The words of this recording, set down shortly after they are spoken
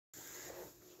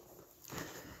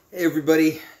Hey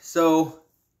everybody,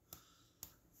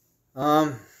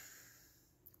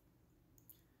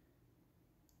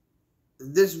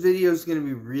 this video is going to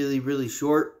be really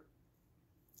short.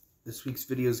 This week's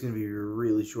video is going to be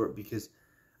really short because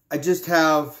I just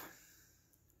have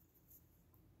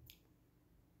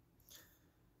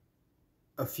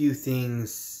a few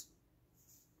things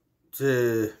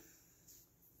to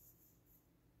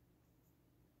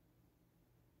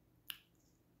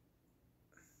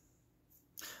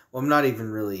I'm not even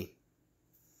really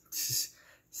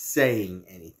saying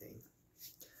anything.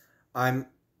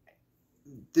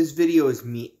 This video is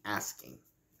me asking.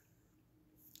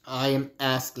 I am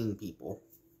asking people,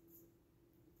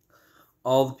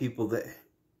 all the people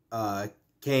that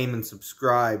came and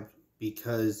subscribed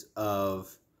because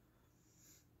of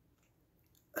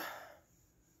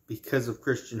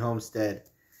Christian Homestead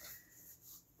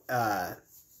and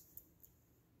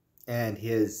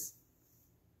his,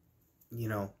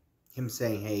 him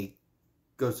saying, hey,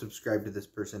 go subscribe to this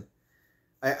person.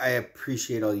 I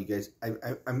appreciate all you guys.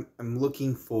 I'm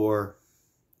looking for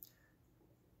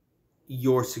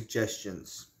your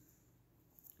suggestions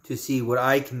to see what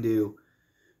I can do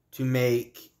to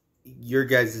make your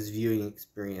guys' viewing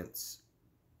experience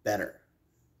better.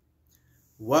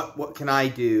 What can I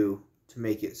do to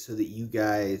make it so that you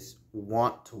guys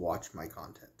want to watch my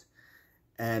content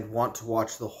and want to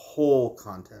watch the whole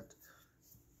content?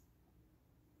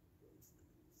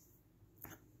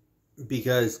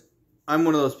 Because I'm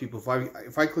one of those people,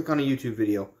 if I click on a YouTube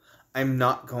video, I'm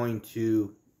not going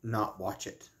to not watch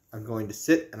it. I'm going to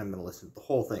sit and I'm going to listen to the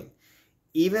whole thing.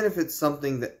 Even if it's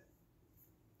something that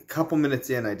a couple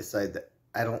minutes in I decide that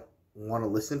I don't want to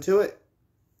listen to it,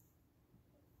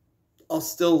 I'll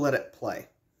still let it play.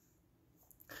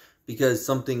 Because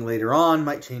something later on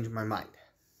might change my mind.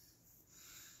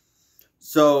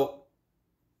 So,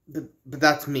 but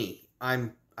that's me.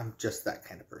 I'm just that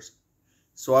kind of person.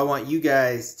 So I want you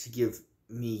guys to give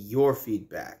me your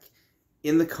feedback.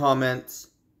 In the comments,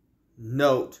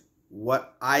 note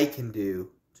what I can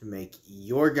do to make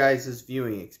your guys'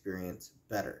 viewing experience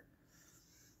better.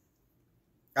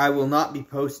 I will not be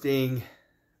posting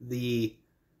the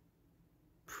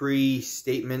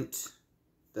pre-statement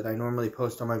that I normally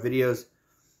post on my videos,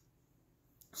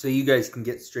 so you guys can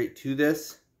get straight to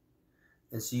this,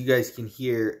 and so you guys can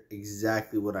hear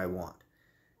exactly what I want.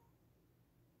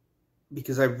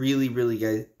 Because I really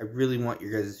want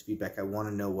your guys' feedback. I want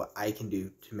to know what I can do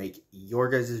to make your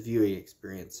guys' viewing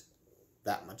experience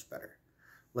that much better.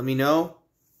 Let me know,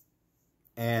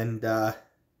 and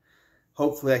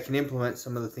hopefully I can implement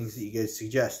some of the things that you guys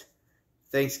suggest.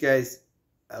 Thanks, guys.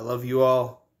 I love you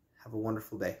all. Have a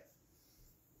wonderful day.